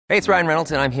Hey, it's Ryan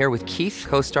Reynolds, and I'm here with Keith,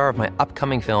 co-star of my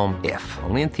upcoming film, If,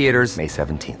 only in theaters May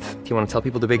 17th. Do you want to tell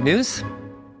people the big news?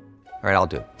 All right, I'll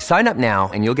do it. Sign up now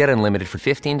and you'll get unlimited for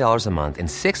 $15 a month and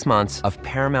 6 months of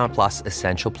Paramount Plus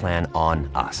Essential Plan on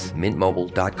us.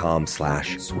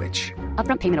 MintMobile.com/switch.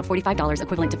 Upfront payment of $45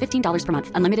 equivalent to $15 per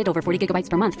month. Unlimited over 40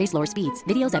 gigabytes per month. Face lower speeds.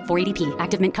 Videos at 480p.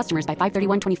 Active Mint customers by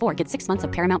 531.24 get 6 months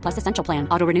of Paramount Plus Essential Plan.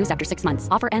 Auto renews after 6 months.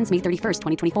 Offer ends May 31st,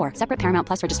 2024. Separate Paramount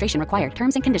Plus registration required.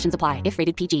 Terms and conditions apply if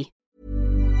rated PG.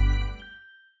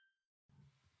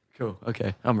 Cool.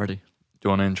 Okay, I'm ready. Do you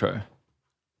want an intro?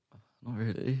 Not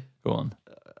really. Go on.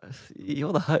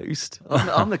 You're the host.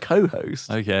 I'm the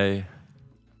co-host. Okay.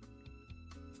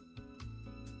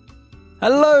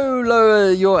 Hello, Lower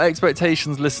Your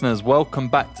Expectations listeners. Welcome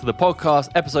back to the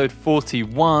podcast, episode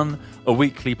 41, a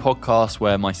weekly podcast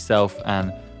where myself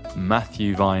and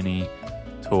Matthew Viney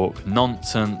talk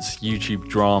nonsense, YouTube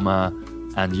drama,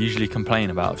 and usually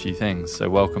complain about a few things. So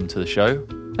welcome to the show.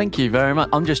 Thank you very much.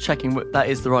 I'm just checking that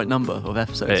is the right number of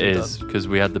episodes. It is, because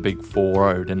we had the big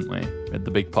 4-0, didn't we? We had the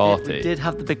big party. We did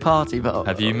have the big party, but...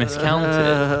 Have you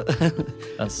miscounted?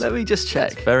 Let me just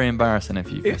check. It's very embarrassing if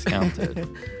you've miscounted.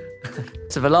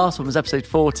 So the last one was episode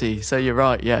 40, so you're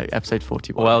right. Yeah, episode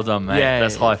 41. Well done, mate. Yeah,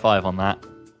 Let's high five on that.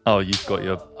 Oh, you've got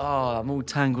your... Oh, I'm all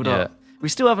tangled Yeah. up. We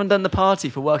still haven't done the party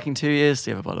for working 2 years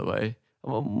together, by the way.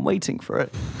 I'm waiting for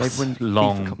it. Maybe when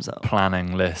long FIFA comes out.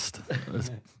 planning list.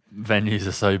 Venues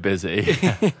are so busy.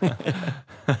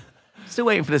 Still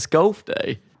waiting for this golf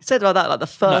day. You said about that like the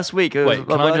first week. Of, Wait,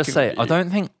 can I just say, I don't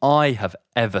think I have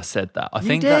ever said that. I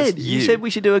think did. that's you. You said we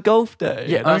should do a golf day.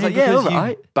 Yeah, and I was only like, yeah, because all you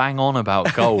right. bang on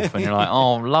about golf and you're like,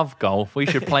 oh, love golf. We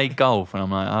should play golf. And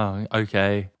I'm like, oh,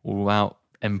 okay. All about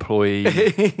employee,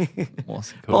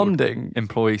 what's it called? Bonding.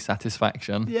 Employee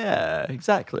satisfaction. Yeah,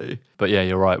 exactly. But yeah,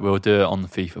 you're right. We'll do it on the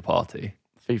FIFA party.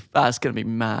 FIFA, that's going to be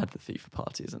mad, the FIFA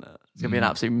party, isn't it? It's going to be an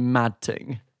absolute mad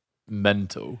thing.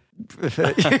 Mental. This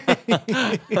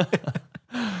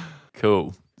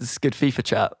Cool. is good FIFA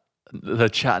chat. The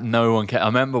chat, no one cared. I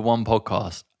remember one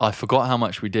podcast, I forgot how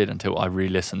much we did until I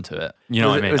re-listened to it. You know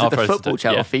what I mean? Was it After the I listened football to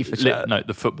chat or FIFA chat? No,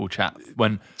 the football chat.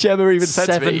 When Gemma even said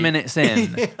to 7 me- minutes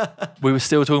in, we were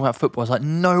still talking about football. I was like,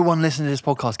 no one listening to this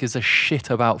podcast gives a shit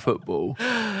about football.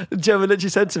 Gemma literally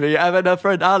said to me, and then her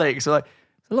friend Alex were like,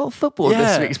 there's a lot of football in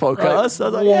this week's podcast. Like, I was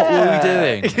like, what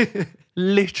yeah. were we doing?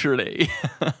 Literally.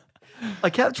 I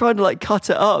kept trying to cut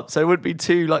it up so it wouldn't be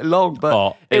too long,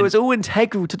 but it was all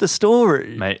integral to the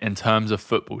story. Mate, in terms of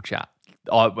football chat,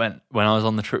 when I was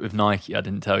on the trip with Nike, I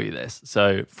didn't tell you this.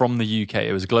 So from the UK,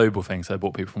 it was a global thing, so I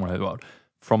bought people from all over the world.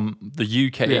 From the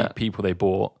UK people, they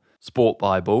bought Sport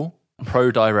Bible,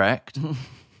 Pro Direct,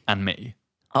 and me.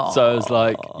 So it was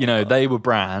like, they were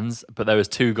brands, but there was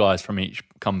 2 guys from each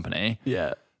company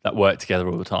that worked together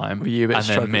all the time. Were you a bit and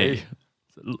then struggling? me.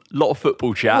 A lot of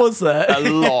football chat. Was there? A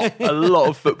lot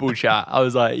of football chat. I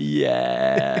was like,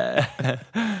 yeah,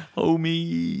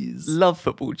 homies. Love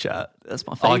football chat. That's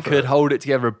my favourite. I could hold it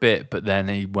together a bit, but then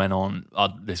he went on,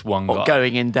 this one guy.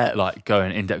 Going in depth.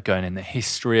 Going in depth, going in the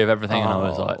history of everything. And I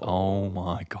was like, oh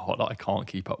my God, I can't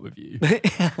keep up with you.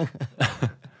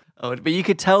 But you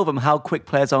could tell them how quick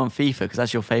players are on FIFA because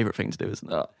that's your favourite thing to do,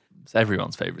 isn't it? It's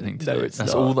everyone's favourite thing to do. It's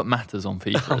That's not. all that matters on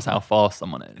FIFA is how fast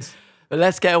someone is. But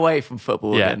let's get away from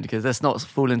football Yeah. again because let's not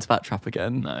fall into that trap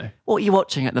again. No. What are you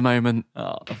watching at the moment?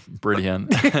 Oh, brilliant.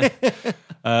 Do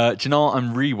you know what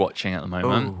I'm rewatching at the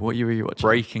moment? What are you really watching?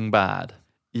 Breaking Bad.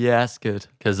 Yeah, that's good.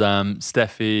 Because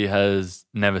Steffi has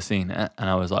never seen it. And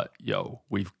I was like, yo,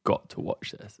 we've got to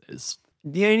watch this. It's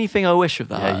The only thing I wish of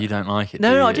that. Yeah, you don't like it.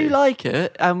 No, I you? do like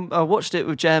it. I watched it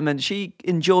with Gem and she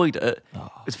enjoyed it. It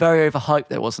was very overhyped,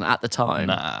 though, wasn't it, at the time?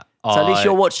 Nah. So at least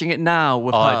you're watching it now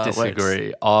with her. I where it's-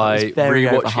 disagree. it's very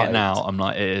rewatching overhyped. it now. I'm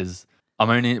like, it is.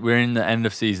 We're in the end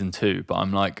of season 2, but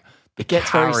I'm like, It gets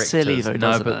very silly, characters- though, no,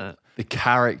 doesn't but it? the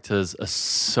characters are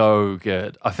so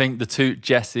good. I think the 2,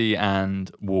 Jesse and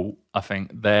Walt, I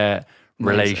think their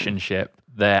relationship,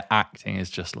 their acting is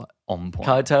just on point.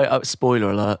 Can I tell you, spoiler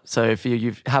alert. So if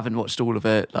you haven't watched all of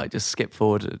it, just skip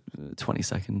forward 20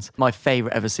 seconds. My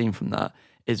favourite ever scene from that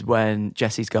is when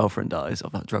Jesse's girlfriend dies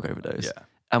of that drug overdose. Yeah.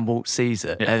 And Walt sees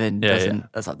it and then doesn't.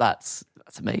 It's like, that's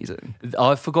amazing.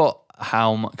 I forgot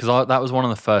how much, because that was one of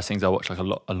the first things I watched a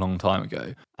long time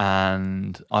ago,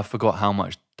 and I forgot how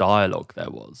much dialogue there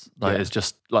was. It's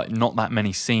just not that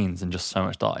many scenes and just so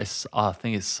much dialogue. I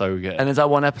think it's so good. And there's that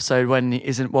one episode when he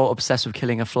isn't obsessed with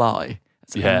killing a fly.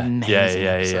 It's an amazing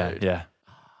episode. yeah.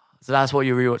 So that's what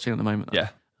you're rewatching at the moment? Yeah.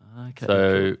 Okay.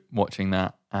 So watching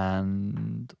that,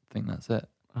 and I think that's it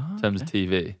in terms of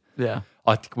TV. Yeah.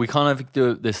 We kind of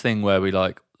do this thing where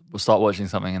we'll start watching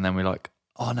something and then we're like,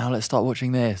 oh, now let's start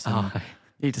watching this. And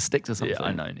You need to stick to something. Yeah,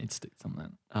 I know. I need to stick to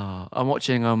something. I'm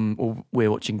watching.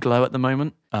 We're watching Glow at the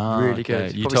moment. Really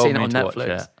good. You You've told probably seen me it on to watch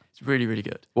Netflix. it. It's really, really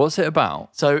good. What's it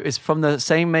about? So it's from the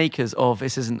same makers of.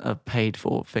 This isn't a paid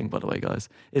for thing, by the way, guys.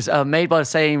 It's made by the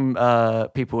same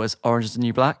people as Orange Is the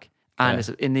New Black, and it's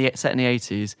set in the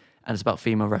 80s, and it's about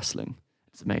female wrestling.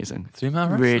 It's amazing. Female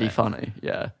wrestling? Really funny.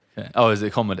 Yeah. Okay. Oh, is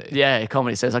it comedy? Yeah,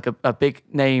 comedy. So it's like a big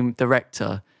name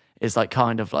director is like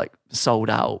kind of like sold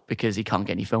out because he can't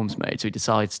get any films made, so he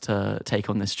decides to take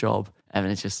on this job, and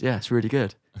it's just it's really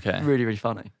good. Okay. Really, really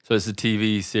funny. So it's a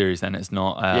TV series then, it's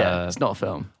not... it's not a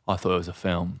film. I thought it was a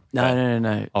film. No.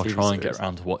 I'll TV try and series. get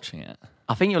around to watching it.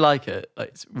 I think you'll like it. Like,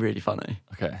 it's really funny.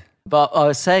 Okay. But I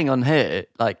was saying on here,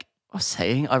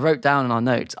 I wrote down in our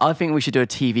notes, I think we should do a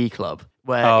TV club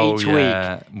where each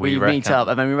week we meet up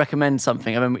and then we recommend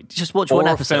something and then we just watch one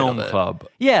episode film of it. club.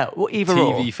 Yeah, either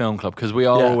TV film club, because we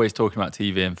are always talking about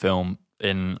TV and film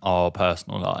in our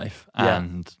personal life,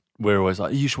 and we're always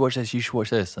like, you should watch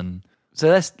this, and so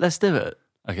let's do it.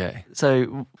 Okay.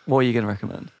 So what are you going to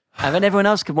recommend? And then everyone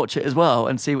else can watch it as well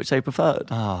and see which they preferred.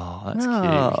 Oh, that's cute.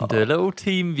 We can do a little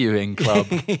team viewing club.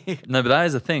 No, but that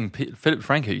is a thing. Philip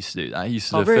Franco used to do that. He used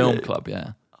to do a film club,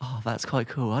 yeah. Oh, that's quite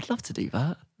cool. I'd love to do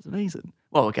that. It's amazing.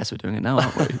 Well, I guess we're doing it now,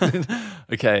 aren't we?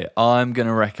 Okay, I'm going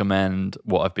to recommend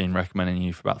what I've been recommending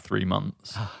you for about 3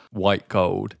 months. White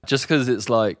Gold. Just because it's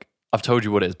like, I've told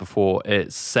you what it is before.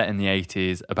 It's set in the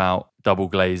 80s about double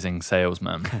glazing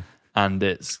salesmen. And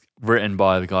it's written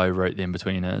by the guy who wrote The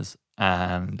Inbetweeners.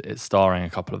 And it's starring a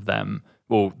couple of them.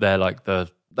 Well,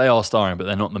 they are starring, but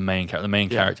they're not the main character. The main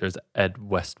character is Ed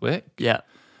Westwick. Yeah,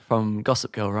 from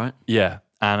Gossip Girl, right? Yeah,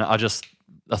 and I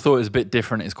thought it was a bit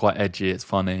different. It's quite edgy, it's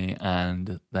funny,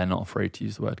 and they're not afraid to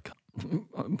use the word cunt.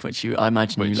 Which I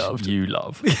imagine you loved. You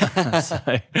love.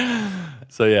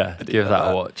 so yeah, give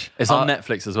that a watch. It's on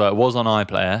Netflix as well. It was on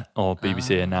iPlayer or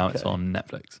BBC, and now it's on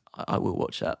Netflix. I will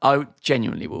watch that. I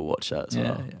genuinely will watch that as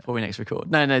well before we next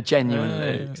record. No,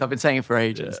 genuinely. Because I've been saying it for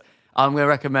ages. Yeah. I'm going to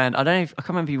recommend, I can't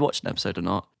remember if you watched an episode or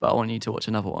not, but I want you to watch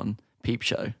another one, Peep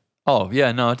Show. Oh,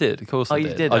 yeah, no, I did. Of course I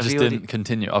did. You did? I just didn't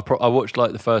continue. I watched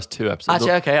like the first 2 episodes.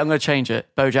 Actually, okay, I'm going to change it.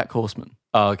 BoJack Horseman.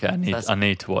 Oh, okay. I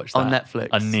need to watch that. On Netflix.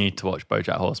 I need to watch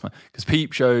BoJack Horseman. Because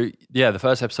Peep Show, the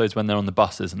first episode's when they're on the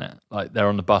bus, isn't it? Like they're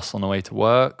on the bus on the way to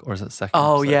work, or is it the second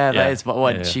episode? Yeah, that is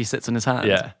when she sits on his hand.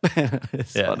 Yeah.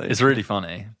 It's funny. It's really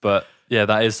funny. But yeah,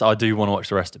 that is, I do want to watch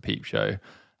the rest of Peep Show.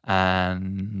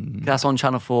 And that's on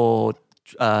Channel 4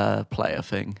 player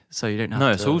thing, so you don't have to...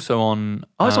 No, it's also on...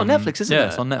 Oh, it's on Netflix, isn't it? Yeah,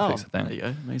 it's on Netflix, I think. There you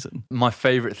go, amazing. My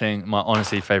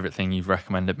honestly favourite thing you've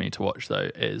recommended me to watch, though,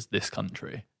 is This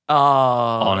Country. Oh,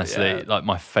 honestly, like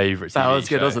my favourite TV That was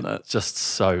good, show. wasn't it? Just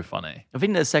so funny. I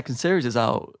think the second series is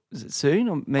out. Is it soon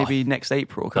or maybe next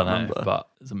April? I can't remember. But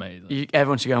it's amazing.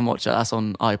 Everyone should go and watch that. That's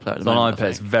on iPlayer. It's on iPlayer.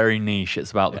 It's very niche.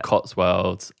 It's about the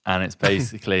Cotswolds, and it's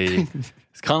basically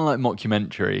it's kind of like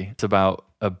mockumentary. It's about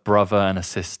a brother and a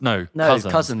sister. No,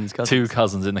 cousins. 2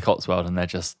 cousins in the Cotswold, and they're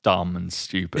just dumb and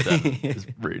stupid. And it's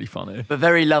really funny. But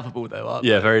very lovable though, aren't they?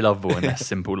 Yeah, very lovable in their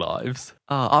simple lives.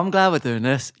 Oh, I'm glad we're doing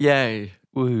this. Yay.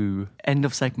 Woo. End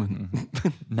of segment.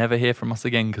 Never hear from us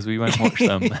again because we won't watch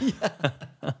them.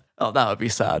 Oh, that would be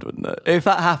sad, wouldn't it? If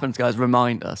that happens, guys,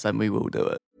 remind us and we will do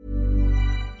it.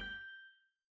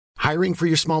 Hiring for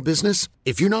your small business?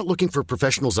 If you're not looking for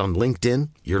professionals on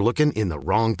LinkedIn, you're looking in the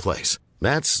wrong place.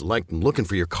 That's like looking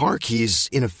for your car keys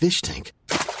in a fish tank.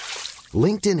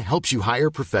 LinkedIn helps you hire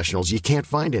professionals you can't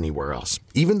find anywhere else,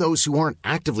 even those who aren't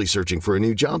actively searching for a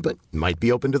new job but might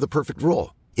be open to the perfect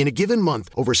role. In a given month,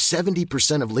 over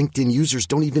 70% of LinkedIn users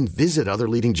don't even visit other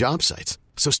leading job sites.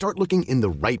 So start looking in the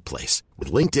right place.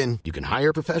 With LinkedIn, you can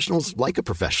hire professionals like a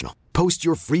professional. Post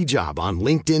your free job on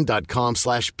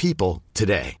linkedin.com/people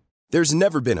today. There's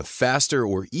never been a faster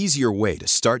or easier way to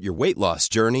start your weight loss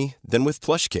journey than with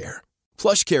PlushCare.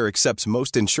 PlushCare accepts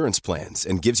most insurance plans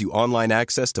and gives you online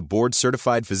access to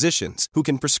board-certified physicians who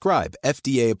can prescribe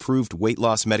FDA-approved weight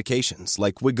loss medications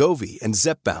like Wegovy and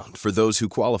Zepbound for those who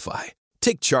qualify.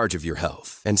 Take charge of your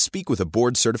health and speak with a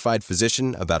board-certified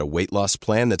physician about a weight loss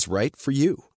plan that's right for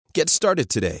you. Get started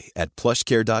today at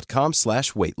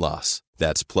plushcare.com/weight-loss.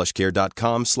 That's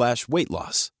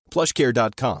plushcare.com/weight-loss.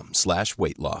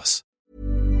 plushcare.com/weight-loss.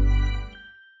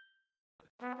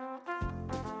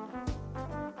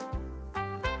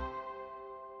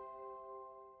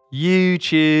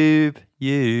 YouTube.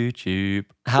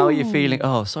 How are you feeling?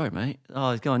 Oh, sorry, mate.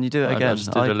 Oh, go on, you do it again. I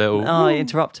just did a little... Oh, I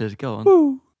interrupted. Go on.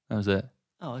 Woo. That was it.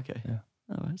 Oh, okay. Yeah.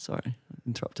 Oh, sorry. I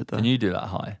interrupted there. Can you do that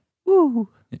high? Woo.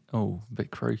 Oh, a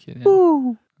bit croaky. Yeah.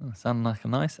 Woo. Oh, sound like a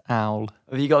nice owl.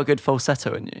 Have you got a good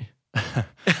falsetto in you? Do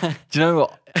you know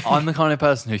what? I'm the kind of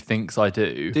person who thinks I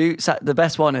do. The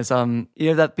best one is you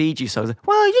know that Bee Gees song.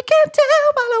 Well, you can't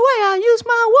tell by the way I use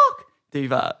my walk. Do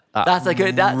that. That's a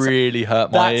good. That's really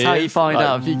hurt my ears. That's how you find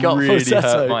out if you got really falsetto.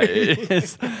 hurt my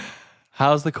ears.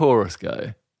 How's the chorus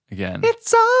go again?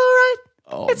 It's all right.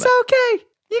 It's okay.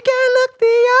 You can look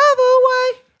the other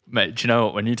way. Mate, do you know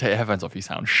what? When you take your headphones off, you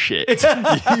sound shit.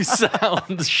 You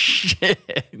sound shit.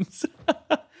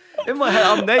 In my head,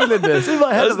 I'm nailing this. In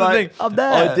my head, I'm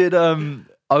there. I did.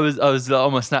 I was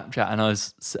on my Snapchat and I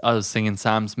was singing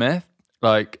Sam Smith,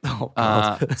 like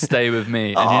 "Stay with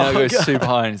Me," and it goes super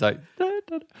high, and he's like, da,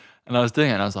 da, da. And I was doing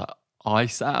it, and I was like, I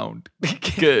sound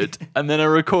good. And then I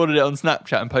recorded it on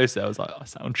Snapchat and posted it. I was like, I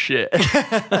sound shit.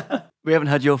 We haven't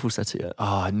had your falsetto yet.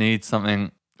 Oh, I need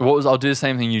something. I'll do the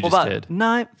same thing you just did.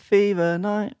 Night fever,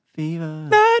 night fever.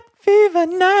 Night fever,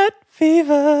 night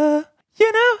fever.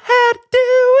 You know how to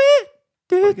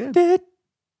do it.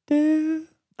 Do.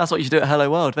 That's what you should do at Hello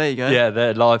World. There you go. Yeah,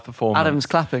 they're live performance. Adam's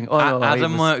clapping. Oh, no,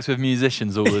 Adam works with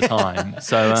musicians all the time.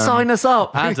 So sign us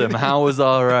up. Adam, how was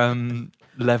our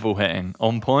level hitting?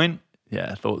 On point?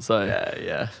 Yeah, I thought so.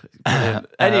 Yeah.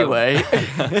 Anyway,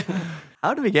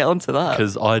 how did we get onto that?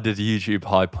 Because I did YouTube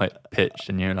high pitched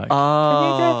and you're like,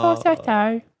 can you do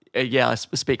falsetto? Yeah, I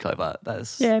speak like that.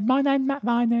 That's my name's Matt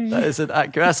Viney. That isn't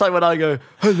accurate. That's like when I go,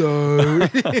 hello.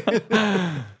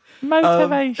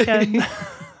 Motivation.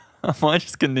 I might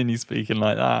just continue speaking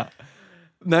like that.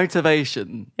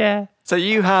 Motivation. Yeah. So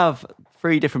you have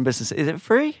 3 different businesses. Is it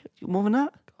 3? More than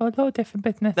that? A lot of different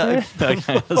businesses.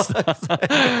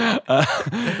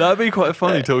 That'd be quite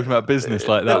funny talking about business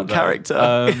like that. Little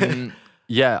character.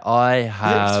 Yeah, I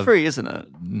have. It's 3, isn't it?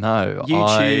 No,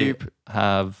 YouTube. I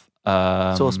have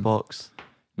Sourcebox.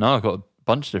 No, I've got a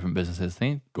bunch of different businesses. I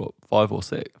think I've got 5 or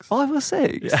 6. 5 or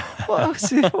 6? Yeah. What else?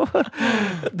 The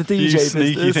DJ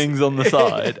sneaky business. things on the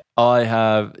side. I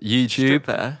have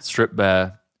YouTube, Strip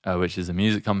Bear. which is a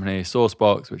music company,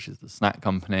 Sourcebox, which is the snack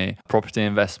company, property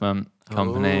investment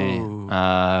company.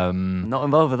 Not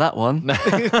involved with that one.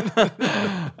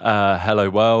 Hello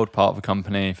World, part of a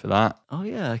company for that. Oh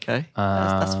yeah, okay.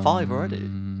 That's 5 already.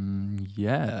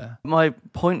 Yeah. My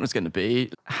point was going to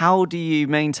be, how do you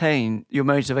maintain your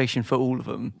motivation for all of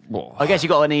them? Whoa. I guess you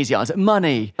got an easy answer.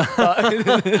 Money.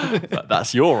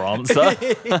 That's your answer.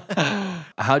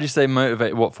 How do you say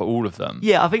motivate what for all of them?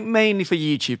 Yeah, I think mainly for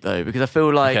YouTube though, because I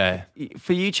feel like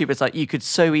for YouTube, it's like you could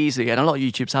so easily, and a lot of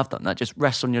YouTubers have done that, just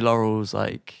rest on your laurels,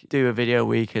 like do a video a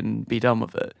week and be done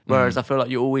with it. Whereas I feel like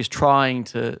you're always trying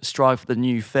to strive for the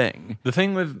new thing. The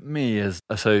thing with me is,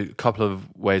 so a couple of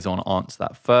ways I want to answer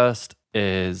that. First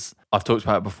is, I've talked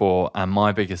about it before, and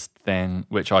my biggest thing,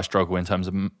 which I struggle in terms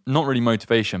of not really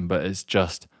motivation, but it's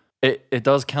just, it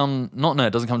does come,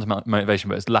 it doesn't come to motivation,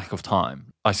 but it's lack of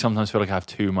time. I sometimes feel like I have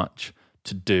too much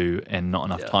to do in not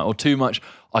enough time, or too much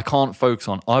I can't focus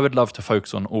on. I would love to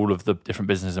focus on all of the different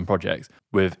businesses and projects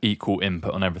with equal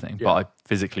input on everything, but I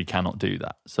physically cannot do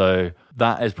that. So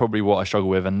that is probably what I struggle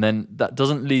with. And then that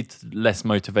doesn't lead to less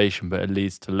motivation, but it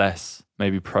leads to less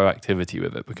maybe proactivity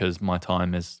with it because my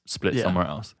time is split somewhere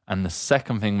else. And the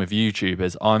second thing with YouTube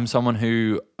is I'm someone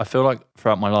who, I feel like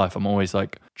throughout my life, I'm always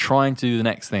like trying to do the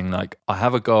next thing. Like I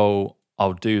have a goal,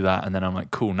 I'll do that, and then I'm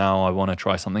like, cool, now I want to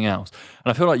try something else.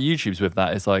 And I feel like YouTube's with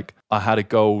that. It's like I had a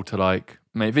goal to like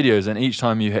make videos, and each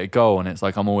time you hit a goal, and it's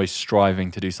like I'm always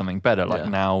striving to do something better. Like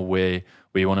now we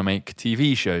want to make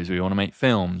TV shows, we want to make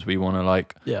films, we want to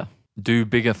like do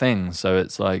bigger things. So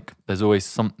it's like there's always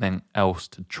something else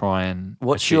to try and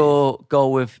What's achieve. your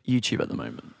goal with YouTube at the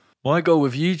moment? My goal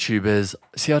with YouTube is,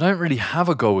 I don't really have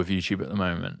a goal with YouTube at the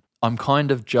moment. I'm kind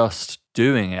of just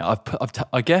doing it.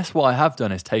 I guess what I have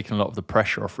done is taken a lot of the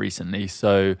pressure off recently.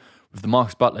 So with the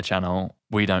Marcus Butler channel,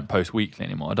 we don't post weekly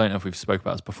anymore. I don't know if we've spoke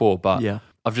about this before, but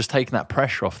I've just taken that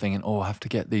pressure off thinking, I have to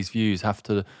get these views, have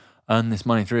to earn this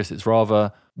money through this. It's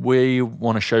rather we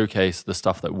want to showcase the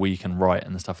stuff that we can write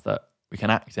and the stuff that we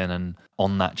can act in and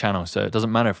on that channel. So it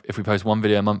doesn't matter if we post one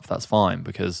video a month, that's fine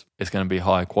because it's going to be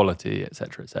high quality,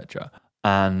 etc., etc.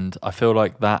 And I feel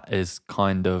like that is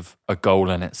kind of a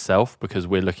goal in itself because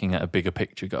we're looking at a bigger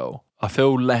picture goal. I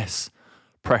feel less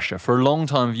pressure. For a long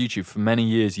time of YouTube, for many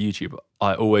years YouTube,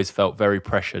 I always felt very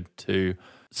pressured to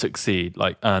succeed,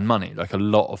 like earn money. Like a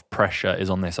lot of pressure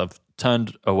is on this. I've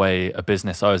turned away a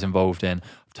business I was involved in.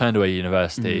 I've turned away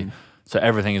university. So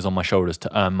everything is on my shoulders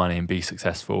to earn money and be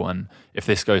successful. And if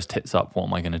this goes tits up, what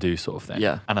am I going to do sort of thing?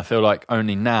 Yeah. And I feel like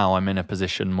only now I'm in a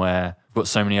position where I've got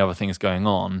so many other things going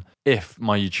on. If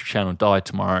my YouTube channel died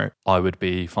tomorrow, I would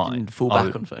be fine. And fall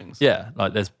back on things. Yeah,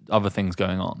 like there's other things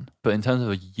going on. But in terms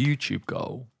of a YouTube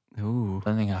goal, I don't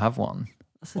think I have one.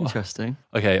 That's interesting.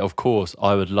 Okay, of course,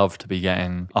 I would love to be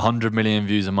getting 100 million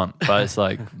views a month, but it's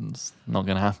like, it's not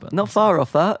going to happen. Not far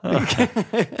off that.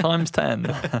 Times 10.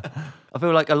 I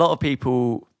feel like a lot of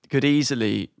people could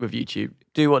easily, with YouTube,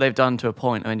 do what they've done to a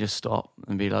point and then just stop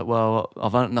and be like, well,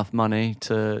 I've earned enough money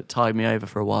to tide me over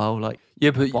for a while. Like,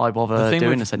 Yeah, but why bother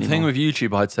doing this The anymore? thing with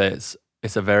YouTube, I'd say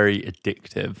it's a very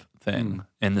addictive thing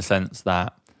in the sense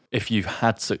that if you've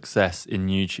had success in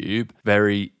YouTube,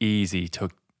 very easy to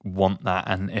want that,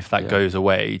 and if that goes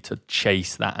away, to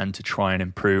chase that and to try and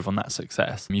improve on that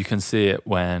success. You can see it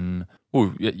when,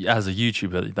 as a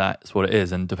YouTuber, that's what it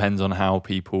is, and depends on how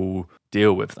people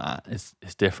deal with that.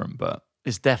 It's different, but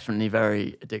it's definitely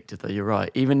very addictive though, you're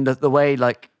right. Even the way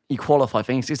like you qualify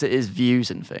things, because it is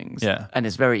views and things. Yeah. And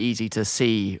it's very easy to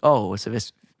see, oh, so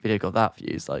this video got that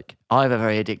views. Like, I have a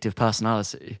very addictive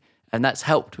personality, and that's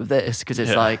helped with this, because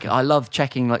it's like, I love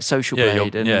checking like Social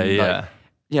Blade and like,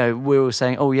 you know, we were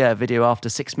saying, oh yeah, video after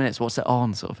 6 minutes, what's it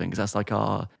on, sort of thing, because that's like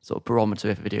our sort of barometer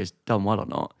if a video is done well or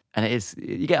not. And it is,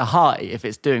 you get a high if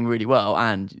it's doing really well,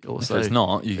 and also if it's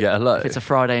not, you get a low. if it's a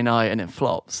Friday night and it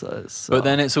flops. So it's, but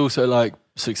then it's also like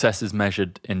success is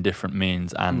measured in different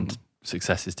means, and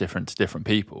success is different to different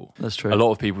people. That's true. A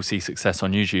lot of people see success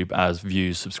on YouTube as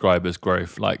views, subscribers,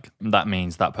 growth. Like, that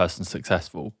means that person's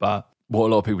successful. But what a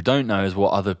lot of people don't know is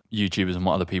what other YouTubers and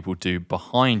what other people do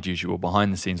behind YouTube or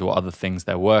behind the scenes, or what other things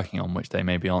they're working on, which they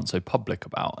maybe aren't so public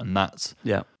about. And that's,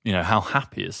 you know, how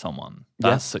happy is someone?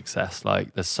 That's success.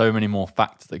 Like, there's so many more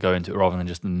factors that go into it rather than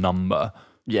just a number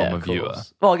from a viewer.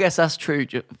 Well, I guess that's true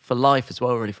for life as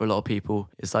well, really, for a lot of people.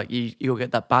 It's like you'll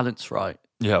get that balance right.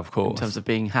 Yeah, of course. In terms of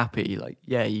being happy, like,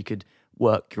 yeah, you could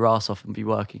work your ass off and be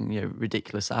working, you know,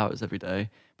 ridiculous hours every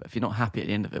day. But if you're not happy at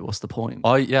the end of it, what's the point?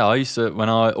 I used to, when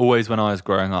I was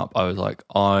growing up, I was like,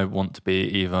 I want to be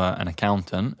either an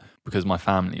accountant, because my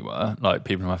family were, like,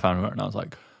 people in my family were, and I was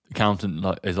like, accountant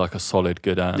is like a solid,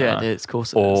 good earner. Yeah, it is, of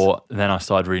course it or then I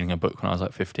started reading a book when I was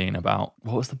like 15 about,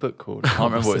 what was the book called? I can't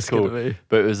remember what it's called.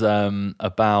 But it was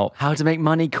about how to make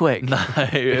money quick. No,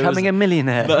 becoming a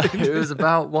millionaire. No, it was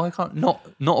about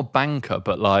not a banker,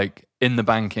 but like in the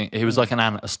banking. He was like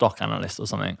a stock analyst or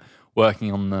something,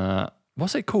 working on the,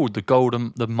 what's it called?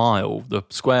 The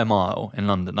Square Mile in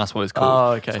London. That's what it's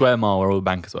called. Oh, okay. Square Mile, where all the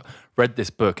bankers were. Read this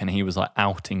book, and he was like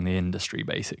outing the industry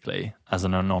basically as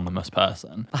an anonymous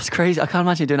person. That's crazy. I can't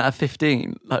imagine doing that at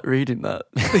 15, like reading that.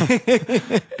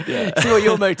 See what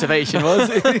your motivation was.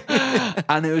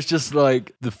 And it was just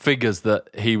like the figures that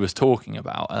he was talking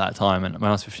about at that time. And when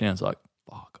I was 15, I was like,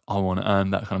 fuck, I want to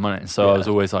earn that kind of money. And so I was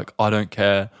always like, I don't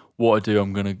care what I do,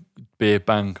 I'm going to be a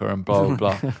banker and blah, blah,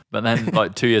 blah. But then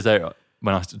like 2 years later,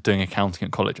 when I was doing accounting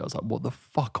at college, I was like, what the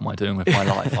fuck am I doing with my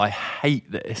life? I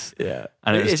hate this. Yeah.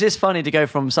 And it's just funny to go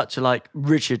from such a like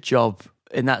rigid job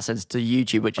in that sense to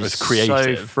YouTube, which is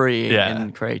creative. so free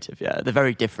and creative. Yeah, they're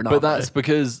very different. But that's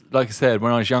because, like I said,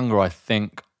 when I was younger, I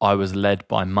think I was led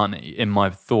by money. In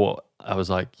my thought, I was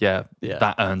like,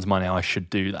 that earns money, I should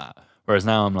do that. Whereas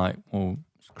now I'm like, well,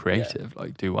 it's creative,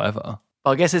 like do whatever.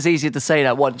 I guess it's easier to say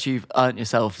that once you've earned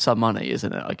yourself some money,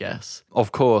 isn't it? I guess.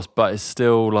 Of course, but it's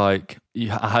still like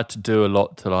I had to do a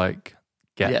lot to like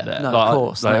get there. No, like, of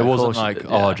course. Like, no, it wasn't course like,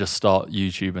 I just start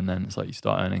YouTube and then it's like you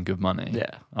start earning good money.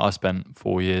 Yeah. I spent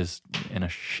 4 years in a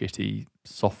shitty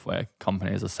software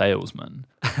company as a salesman.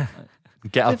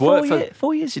 I've worked for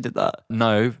 4 years you did that?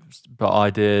 No, but I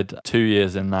did 2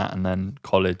 years in that and then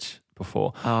college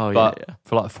before. Oh, but yeah.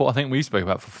 for like I think we spoke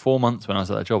about for 4 months when I was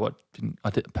at that job,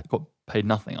 I got paid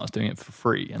nothing. I was doing it for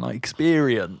free and like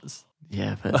experience.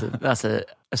 Yeah, but that's a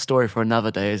story for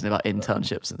another day, isn't it? About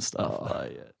internships and stuff.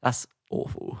 That's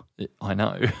awful. I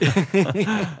know.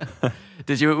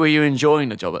 Were you enjoying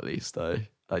the job at least though?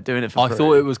 Like doing it for free? I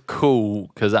thought it was cool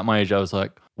because at my age I was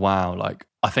like, wow, like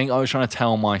I think I was trying to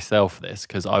tell myself this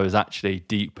because I was actually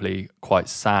deeply quite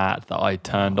sad that I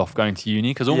turned off going to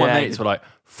uni because all my mates were like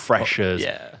freshers,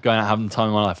 going out having the time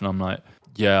of my life, and I'm like,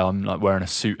 I'm like wearing a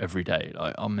suit every day,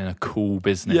 like I'm in a cool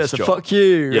business so job. fuck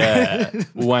you. Yeah,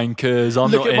 wankers.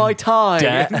 I'm Look not at my in time.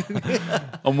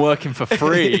 debt. I'm working for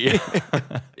free.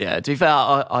 Yeah, to be fair,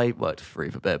 I worked for free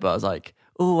for a bit, but I was like,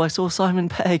 oh, I saw Simon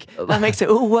Pegg. That makes it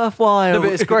all worthwhile. No,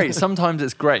 but it's great. Sometimes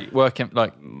it's great working.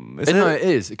 Like, it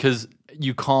is because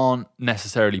you can't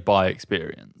necessarily buy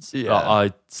experience. Yeah. Like,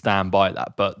 I stand by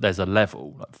that, but there's a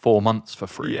level, like 4 months for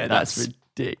free. Yeah, that's ridiculous.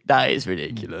 That is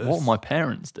ridiculous. What are my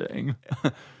parents doing?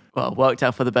 Well, worked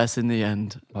out for the best in the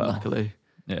end, luckily.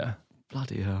 Yeah.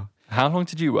 Bloody hell. How long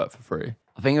did you work for free?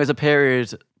 I think it was a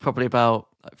period, probably about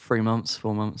like 3 months,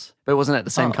 4 months. But it wasn't at the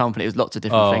same company. It was lots of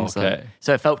different things. Okay.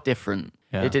 So it felt different.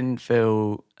 Yeah. It didn't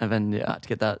feel... And then I had to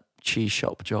get that cheese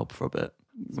shop job for a bit.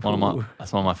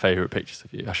 That's one of my favourite pictures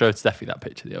of you. I showed Steffi that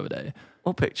picture the other day.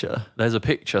 What picture? There's a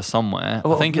picture somewhere.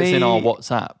 What, I think of it's in me? our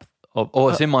WhatsApp.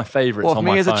 Or it's in my favourites What, on of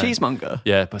me my as phone. a cheesemonger?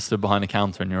 Yeah, but stood behind a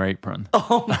counter in your apron.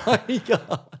 Oh my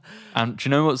God. And do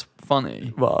you know what's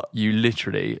funny? What? You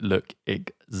literally look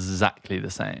exactly the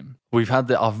same. We've had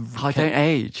the. I don't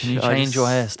age. Can you I change your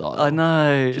hairstyle? I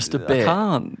know. Just a bit. I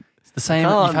can't. It's the same.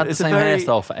 can't. You've had the It's a same very-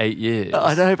 hairstyle for 8 years.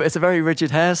 I know, but it's a very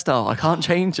rigid hairstyle. I can't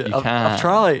change it. You I've can.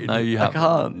 tried. No, you I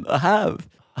haven't. can't.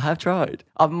 I have tried.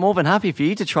 I'm more than happy for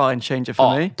you to try and change it for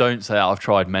Oh, me. don't say that. I've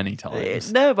tried many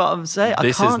times. No, but I'm saying I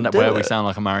This can't is do where it. we sound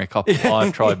like a married couple.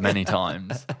 I've tried many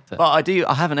times. But I do.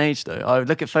 I haven't aged though. I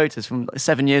look at photos from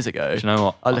 7 years ago. Do you know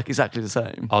what? I look exactly the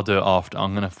same. I'll do it after.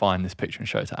 I'm going to find this picture and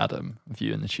show it to Adam of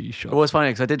you in the cheese shop. It was funny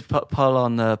because I did pull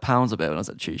on the pounds a bit when I was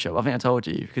at the cheese shop. I think I told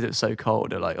you because it was so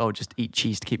cold. They're like, "Oh, just eat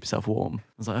cheese to keep yourself warm." I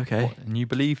was like, "Okay." And you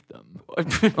believed them?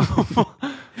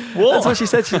 That's what she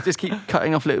said. She just keep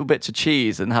cutting off little bits of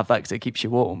cheese and have that because it keeps you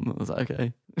warm. I was like,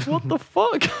 "Okay." What the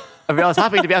fuck? I mean, I was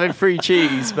happy to be having free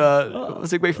cheese, but I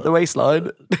was away from the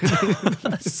waistline.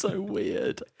 That's so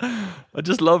weird.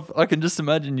 I can just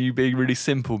imagine you being really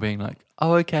simple, being like,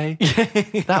 oh, okay,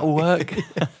 that'll work.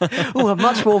 Oh, I'm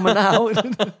much warmer now.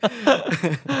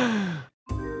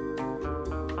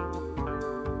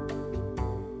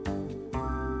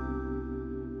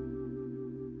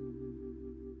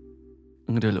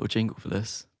 I'm going to do a little jingle for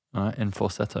this. All right, in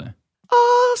falsetto.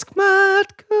 Ask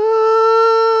Matt Goss.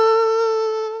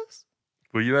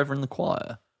 Were you ever in the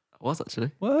choir? I was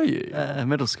actually. Were you?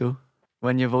 Middle school.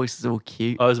 When your voice is all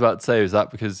cute. I was about to say, was that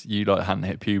because you like hadn't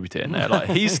hit puberty and they're like,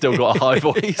 he's still got a high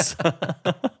voice?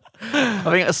 I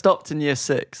think I stopped in year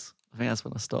 6. I think that's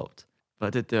when I stopped. But I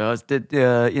did do.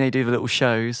 You do the little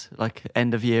shows like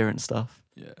end of year and stuff.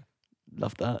 Yeah.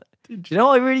 Loved that. Do you know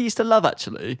what I really used to love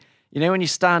actually? You know when you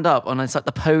stand up on it's like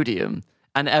the podium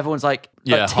and everyone's like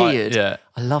tiered. Yeah.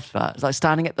 I loved that. It's like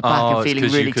standing at the back and feeling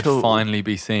it's 'cause really you could tall. finally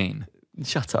be seen.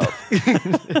 Shut up.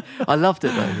 I loved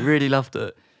it though. Really loved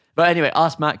it. But anyway,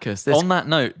 ask Matkus. On that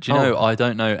note, do you know I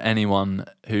don't know anyone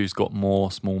who's got more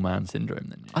small man syndrome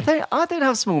than you? I don't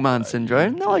have small man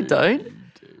syndrome. No, I don't.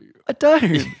 I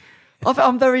don't.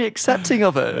 I'm very accepting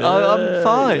of it. I'm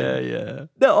fine. Yeah.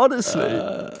 No,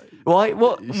 honestly. Why?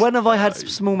 What? When have I had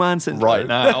small man syndrome? Right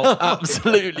now,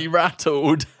 absolutely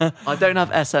rattled. I don't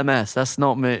have SMS. That's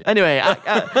not me. Anyway,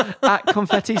 at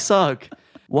Confetti Sug,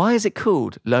 why is it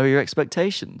called Lower Your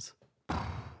Expectations?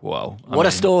 Well, What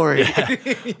a story.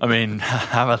 I mean,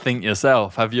 have a think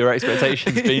yourself. Have your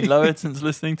expectations been lowered since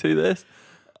listening to this?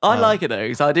 I like it though,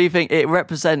 because I do think it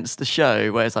represents the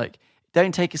show where it's like,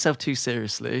 don't take yourself too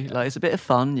seriously. Like, it's a bit of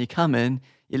fun. You come in,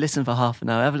 you listen for half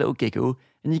an hour, have a little giggle,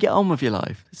 and you get on with your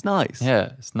life. It's nice.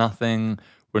 Yeah, it's nothing.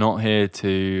 We're not here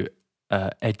to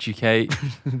educate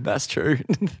That's true.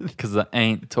 because I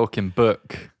ain't talking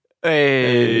book.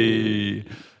 Hey. Hey.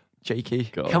 Jakey.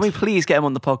 God. Can we please get him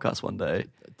on the podcast one day?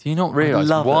 Do you not realise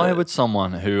love why it. would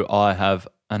someone who I have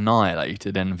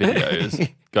annihilated in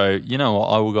videos go, you know what,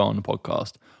 I will go on the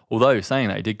podcast? Although saying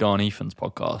that, he did go on Ethan's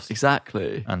podcast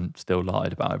Exactly. and still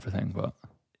lied about everything. But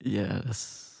Yeah,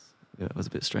 it was a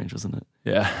bit strange, wasn't it?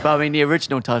 yeah, But I mean, the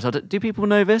original title, do people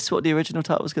know this? What the original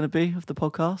title was going to be of the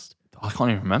podcast? I can't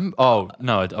even remember. Oh,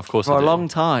 no, of course For I a do. long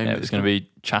time. Yeah, it was going to be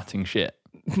chatting shit.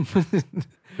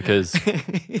 Because,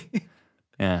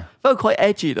 yeah. Felt quite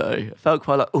edgy though. It felt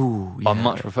quite like, ooh, yeah. I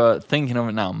much prefer, thinking of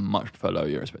it now, I much prefer Lower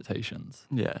Your Expectations.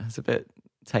 Yeah, it's a bit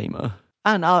tamer.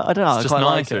 And I don't know, It's I just quite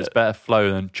nicer. like It's it. better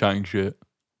flow than chatting shit.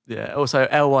 Yeah, also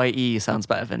LYE sounds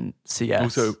better than CS.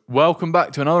 Also, welcome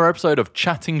back to another episode of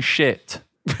Chatting Shit.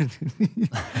 It'd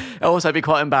also be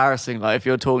quite embarrassing, like if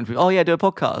you're talking to people, oh yeah, do a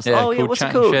podcast. Yeah, oh yeah, called what's it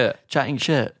Chatting called? Shit. Chatting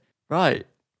shit. Right.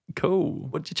 Cool.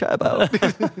 What did you chat about?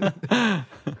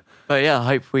 But yeah, I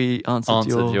hope we answered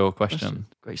Your question.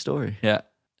 Great story. Yeah.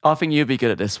 I think you'd be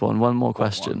good at this one. One more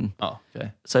question. Oh,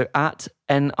 okay. So at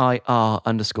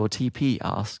NIR_TP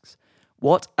asks,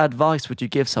 what advice would you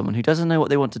give someone who doesn't know what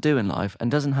they want to do in life and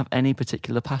doesn't have any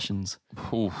particular passions?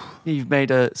 Oof. You've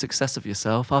made a success of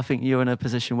yourself. I think you're in a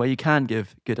position where you can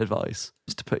give good advice.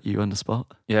 Just to put you on the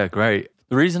spot. Yeah, great.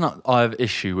 The reason I have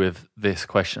issue with this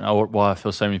question, or why I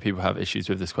feel so many people have issues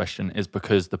with this question, is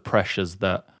because the pressures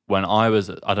that when I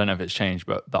don't know if it's changed,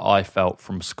 but that I felt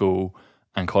from school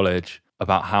and college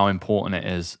about how important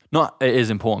it is. Not it is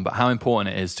important, but how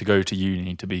important it is to go to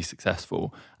uni to be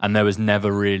successful. And there was never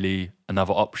really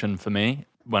another option for me.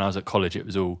 When I was at college, it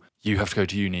was all, you have to go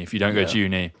to uni. If you don't go to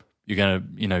uni, you're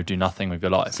going to, do nothing with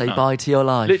your life. Say No. bye to your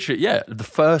life. Literally, yeah. The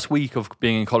first week of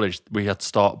being in college, we had to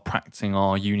start practicing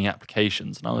our uni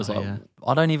applications. And I was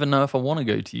I don't even know if I want to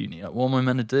go to uni. Like, what am I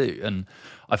meant to do? And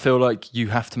I feel like you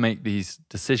have to make these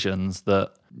decisions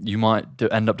that you might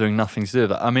end up doing nothing to do with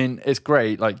that. I mean, it's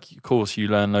great. Like, of course, you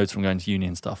learn loads from going to uni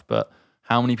and stuff. But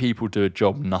how many people do a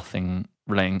job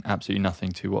relating absolutely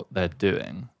nothing to what they're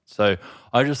doing? So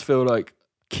I just feel like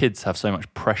kids have so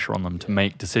much pressure on them to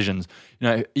make decisions.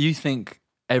 You think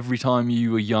every time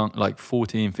you were young, like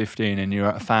 14, 15, and you're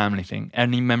at a family thing,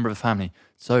 any member of the family,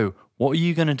 so what are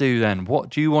you going to do then? What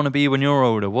do you want to be when you're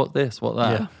older? What this, what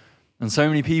that? Yeah. And so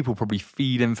many people probably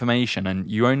feed information, and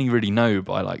you only really know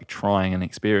by like trying and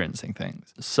experiencing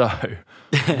things. So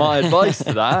my advice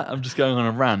to that, I'm just going on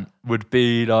a rant, would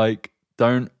be like,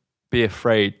 don't be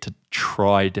afraid to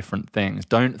try different things.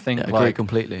 Don't think like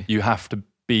completely. You have to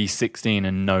be 16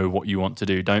 and know what you want to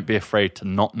do. Don't be afraid to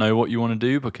not know what you want to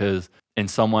do, because in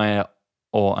some way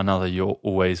or another, you'll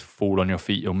always fall on your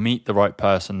feet. You'll meet the right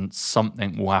person,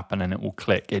 something will happen and it will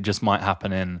click. It just might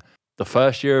happen in the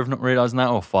first year of not realising that,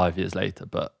 or 5 years later,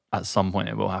 but at some point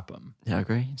it will happen. Yeah, I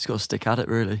agree. You just got to stick at it,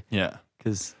 really. Yeah.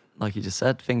 Because like you just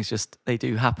said, they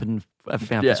do happen.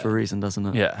 Everything happens for a reason, doesn't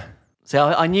it? Yeah. See,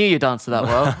 I knew you'd answer that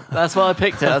well. That's why I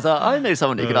picked it. I was like, I know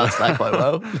someone who could answer that quite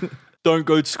well. Don't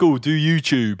go to school, do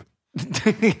YouTube.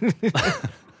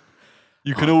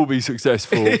 You can all be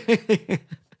successful.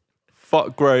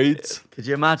 Fuck grades. Could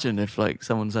you imagine if like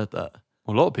someone said that?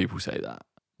 A lot of people say that.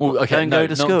 Well, okay, don't go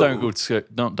to school.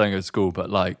 Don't go to school, but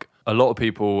like a lot of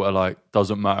people are like,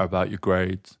 doesn't matter about your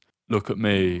grades. Look at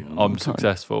me, I'm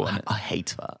successful. And I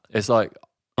hate that. It's like,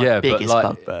 yeah, but like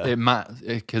bugbear. it matters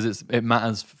because it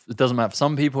matters. It doesn't matter for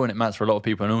some people, and it matters for a lot of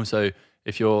people. And also,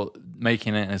 if you're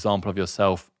making an example of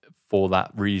yourself for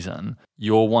that reason,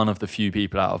 you're one of the few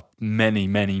people out of many,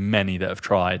 many, many that have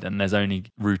tried, and there's only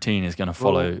routine is going to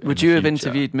follow. Would you have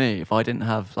interviewed me if I didn't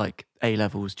have like A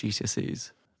levels,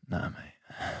 GCSEs? No, mate.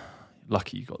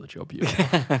 Lucky you got the job.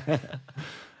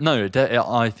 No,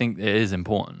 I think it is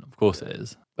important. Of course it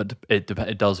is. But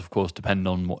it does, of course, depend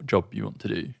on what job you want to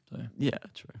do. So. Yeah,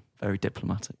 true. Very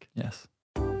diplomatic. Yes.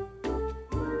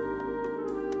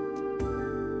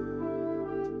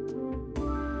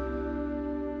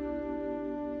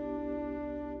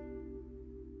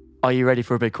 Are you ready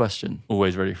for a big question?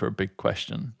 Always ready for a big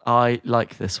question. I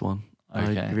like this one.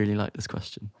 Okay. I really like this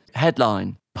question.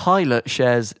 Headline: Pilot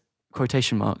shares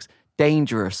quotation marks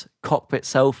dangerous cockpit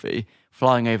selfie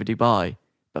flying over Dubai,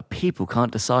 but people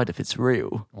can't decide if it's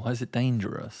real. Why is it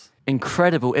dangerous?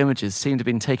 Incredible images seem to have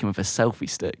been taken with a selfie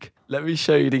stick. Let me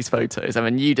show you these photos. I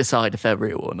mean, you decide if they're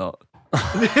real or not.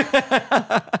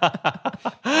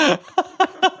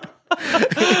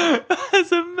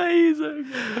 That's amazing.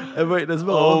 Oh, wait, there's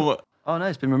more. Oh no,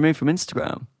 it's been removed from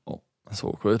Instagram. Oh, that's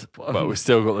awkward. Well, we've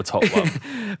still got the top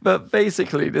one. But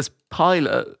basically, this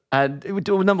pilot, and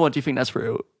number one, do you think that's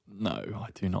real? No, I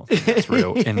do not think that's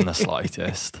real in the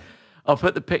slightest. I'll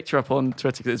put the picture up on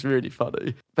Twitter because it's really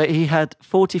funny. But he had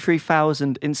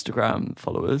 43,000 Instagram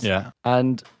followers. Yeah.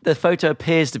 And the photo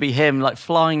appears to be him like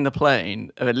flying the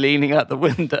plane and leaning out the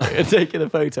window and taking a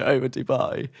photo over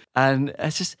Dubai. And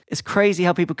it's crazy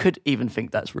how people could even think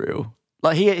that's real.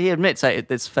 Like he admits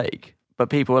that it's fake. But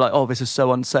people were like, oh, this is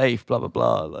so unsafe, blah, blah,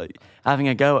 blah, like having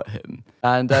a go at him.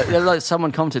 And like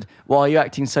someone commented, why are you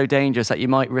acting so dangerous that you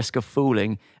might risk of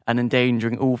fooling and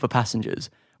endangering all the passengers?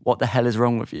 What the hell is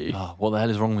wrong with you? Oh, what the hell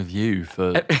is wrong with you?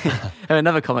 And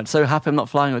another comment, so happy I'm not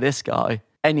flying with this guy.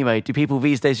 Anyway, do people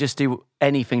these days just do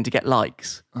anything to get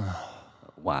likes?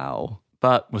 Wow.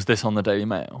 But was this on the Daily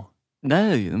Mail?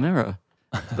 No, the Mirror.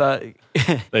 But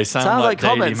they sound like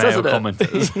Daily Mail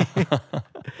commenters.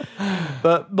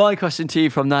 But my question to you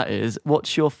from that is,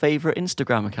 what's your favourite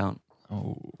Instagram account?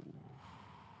 Oh.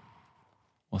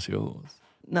 What's yours?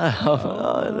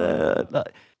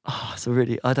 So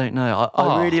really, I don't know.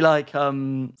 I really like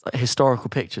historical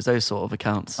pictures, those sort of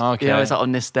accounts. Okay. You know, it's like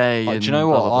on this day. Do you know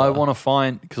what? I want to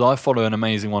find, because I follow an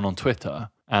amazing one on Twitter,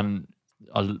 and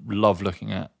I love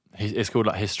looking at, it's called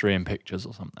like History in Pictures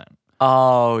or something.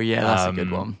 Oh, yeah, that's a good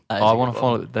one. I want to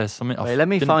follow, there's something, Wait, let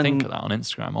me didn't think of that on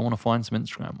Instagram. I want to find some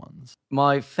Instagram ones.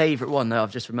 My favourite one, though,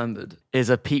 I've just remembered,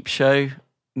 is a Peep Show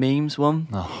memes one.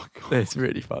 Oh, God. It's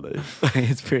really funny.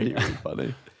 It's really, really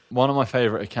funny. One of my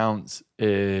favourite accounts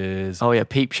is... Oh, yeah,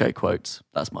 Peep Show quotes.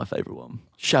 That's my favourite one.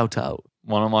 Shout out.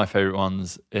 One of my favourite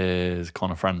ones is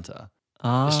Conor Franta.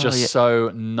 It's just so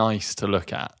nice to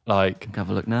look at. Like, have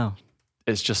a look now.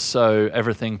 it's just so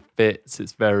everything fits.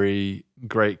 It's very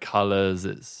great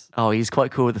colours. Oh, he's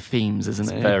quite cool with the themes, isn't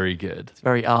he? It's very good. It's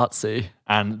very artsy.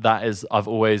 And that is, I've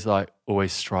always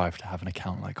strived to have an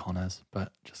account like Connor's,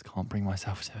 but just can't bring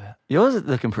myself to it. Yours is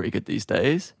looking pretty good these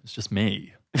days. It's just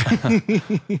me.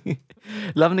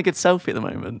 Loving a good selfie at the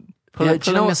moment. Do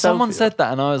you know what? Someone said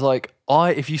that, and I was like,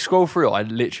 if you scroll through it, I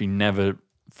literally never,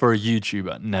 for a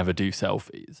YouTuber, never do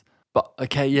selfies. But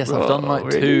okay, yes, I've done like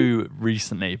really? 2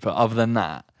 recently, but other than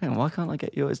that, Hang on, why can't I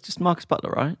get yours? It's just Marcus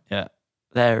Butler, right? yeah.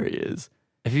 There he is.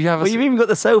 If you have Well, you've even got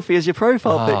the selfie as your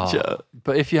profile picture.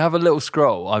 But if you have a little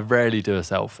scroll, I rarely do a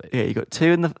selfie. Yeah, you got 2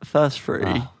 in the first 3.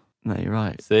 Oh. No, you're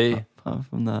right. See? Apart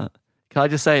from that, can I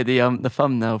just say the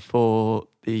thumbnail for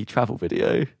the travel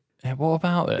video? Yeah, what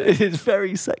about it? It's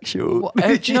very sexual.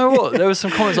 Do you know what? There was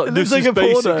some comments like, It this looks is like a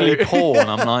porno. basically porn.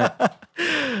 I'm like,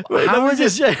 Wait, how let is me it?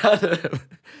 just show Adam.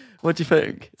 What do you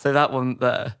think? So that one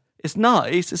there, it's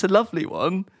nice. It's a lovely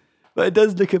one, but it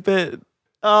does look a bit.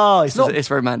 Oh, it's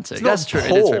romantic. It's not That's true.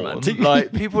 porn. It is romantic.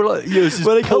 Like people are like, yeah, this is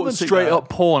Well, they porn, commented straight that. up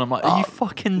porn. I'm like, are you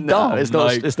fucking No, dumb? it's not.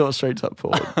 Like, It's not straight up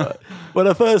porn. But when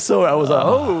I first saw it, I was like,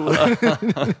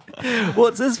 "Oh,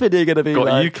 what's this video going to be got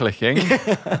like?" you clicking.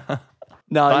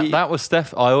 No, that was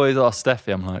Steph. I always ask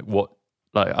Steffi. I'm like, what?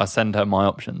 Like, I send her my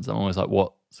options. I'm always like,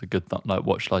 what's a good like?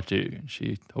 What should I do? And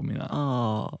she told me that.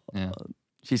 Oh, Yeah.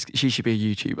 she should be a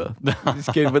YouTuber. She's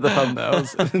good with the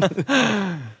thumbnails.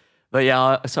 But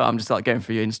yeah, I'm just like going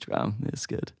through your Instagram. It's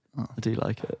good. I do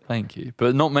like it. Thank you.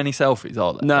 But not many selfies,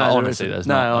 are there? No, Like, there honestly, isn't. there's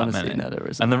No, not honestly, that many. no, there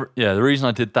isn't. And the reason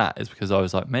I did that is because I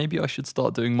was like, maybe I should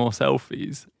start doing more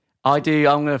selfies. I'm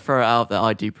going to throw it out that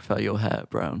I do prefer your hair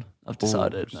brown. I've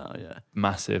decided now, yeah.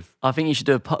 Massive. I think you should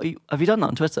do have you done that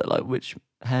on Twitter? Like, which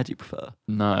hair do you prefer?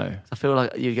 No. I feel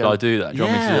like you Should I do that? Do you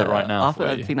want me to do that right now? I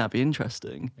for you? think that'd be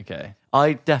interesting. Okay.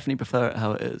 I definitely prefer it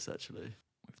how it is, actually.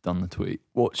 We've done the tweet.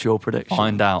 What's your prediction?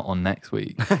 Find out on next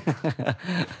week.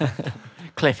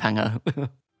 Cliffhanger.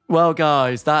 Well,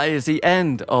 guys, that is the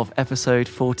end of episode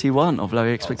 41 of Low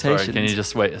Expectations. Sorry, can you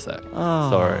just wait a sec? Oh,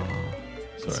 Sorry.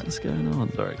 What's going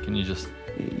on? Sorry, can you just...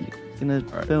 You're going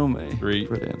to film me? 3,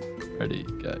 Brilliant. ready,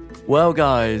 go. Well,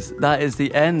 guys, that is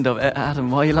the end of it. Adam,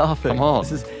 why are you laughing? Come on.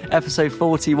 This is episode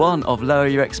 41 of Lower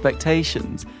Your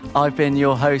Expectations. I've been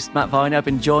your host, Matt Viney. I've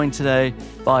been joined today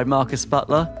by Marcus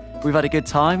Butler. We've had a good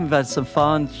time. We've had some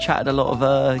fun, chatted a lot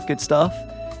of good stuff.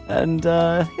 And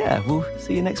yeah, we'll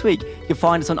see you next week. You can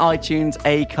find us on iTunes,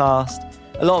 Acast,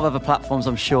 a lot of other platforms,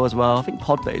 I'm sure, as well. I think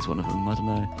Podbay is one of them. I don't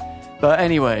know. But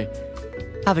anyway,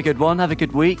 have a good one. Have a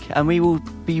good week. And we will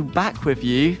be back with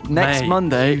you next Mate,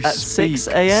 Monday you at 6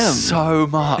 a.m. so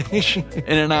much in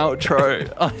an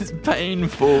outro. Oh, it's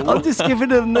painful. I'm just giving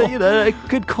them, a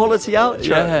good quality outro.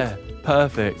 Yeah,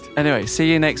 perfect. Anyway,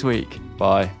 see you next week.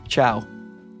 Bye. Ciao.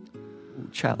 Ooh,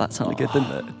 ciao, that sounded good,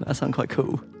 didn't it? That sounded quite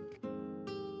cool.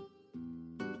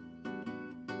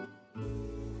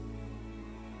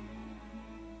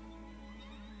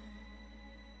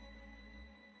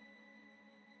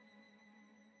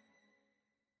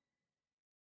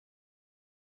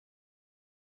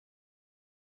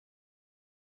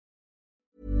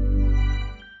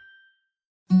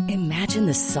 Imagine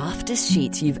the softest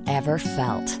sheets you've ever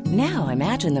felt. Now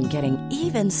imagine them getting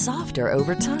even softer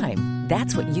over time.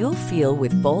 That's what you'll feel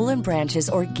with Boll & Branch's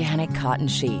organic cotton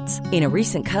sheets. In a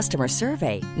recent customer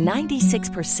survey,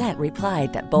 96%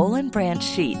 replied that Boll & Branch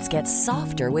sheets get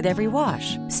softer with every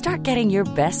wash. Start getting your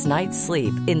best night's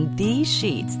sleep in these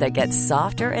sheets that get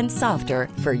softer and softer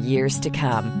for years to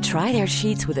come. Try their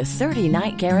sheets with a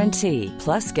 30-night guarantee.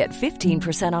 Plus, get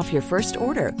 15% off your first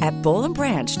order at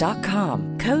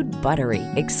bollandbranch.com. Code BUTTERY.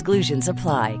 Exclusions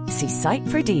apply. See site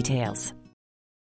for details.